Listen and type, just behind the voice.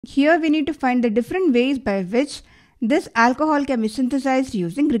Here we need to find the different ways by which this alcohol can be synthesized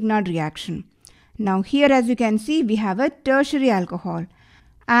using Grignard reaction. Now here, as you can see, we have a tertiary alcohol,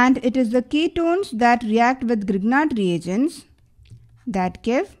 and it is the ketones that react with Grignard reagents that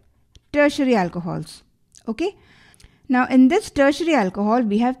give tertiary alcohols. Okay. Now in this tertiary alcohol,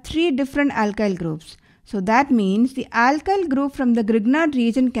 we have 3 different alkyl groups. So that means the alkyl group from the Grignard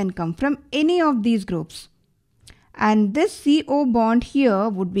reagent can come from any of these groups. And this CO bond here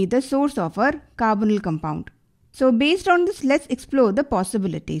would be the source of our carbonyl compound. So based on this, let's explore the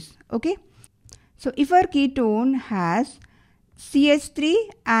possibilities. Okay. So if our ketone has CH3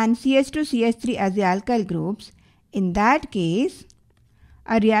 and CH2CH3 as the alkyl groups, in that case,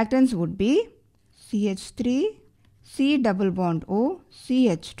 our reactants would be CH3, C double bond O,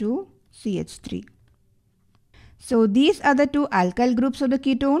 CH2, CH3. So these are the 2 alkyl groups of the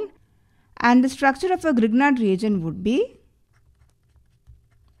ketone, and the structure of a Grignard reagent would be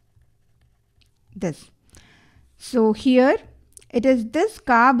this. So here it is this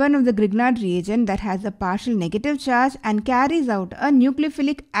carbon of the Grignard reagent that has a partial negative charge and carries out a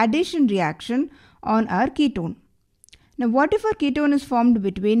nucleophilic addition reaction on our ketone. Now what if our ketone is formed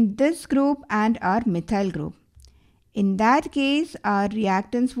between this group and our methyl group? In that case, our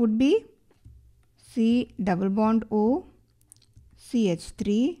reactants would be C double bond O,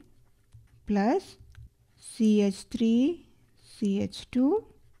 CH3 plus CH3, CH2,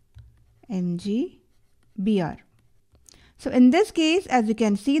 MgBr. So in this case, as you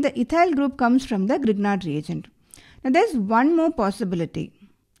can see, the ethyl group comes from the Grignard reagent. Now there's one more possibility.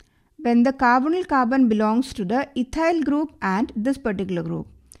 When the carbonyl carbon belongs to the ethyl group and this particular group,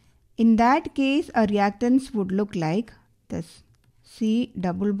 in that case, our reactants would look like this: C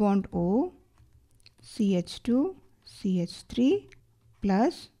double bond O, CH2, CH3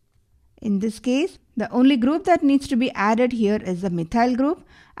 plus, in this case, the only group that needs to be added here is the methyl group,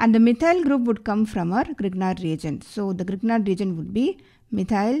 and the methyl group would come from our Grignard reagent. So the Grignard reagent would be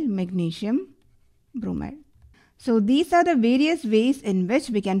methyl magnesium bromide. So these are the various ways in which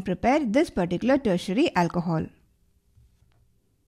we can prepare this particular tertiary alcohol.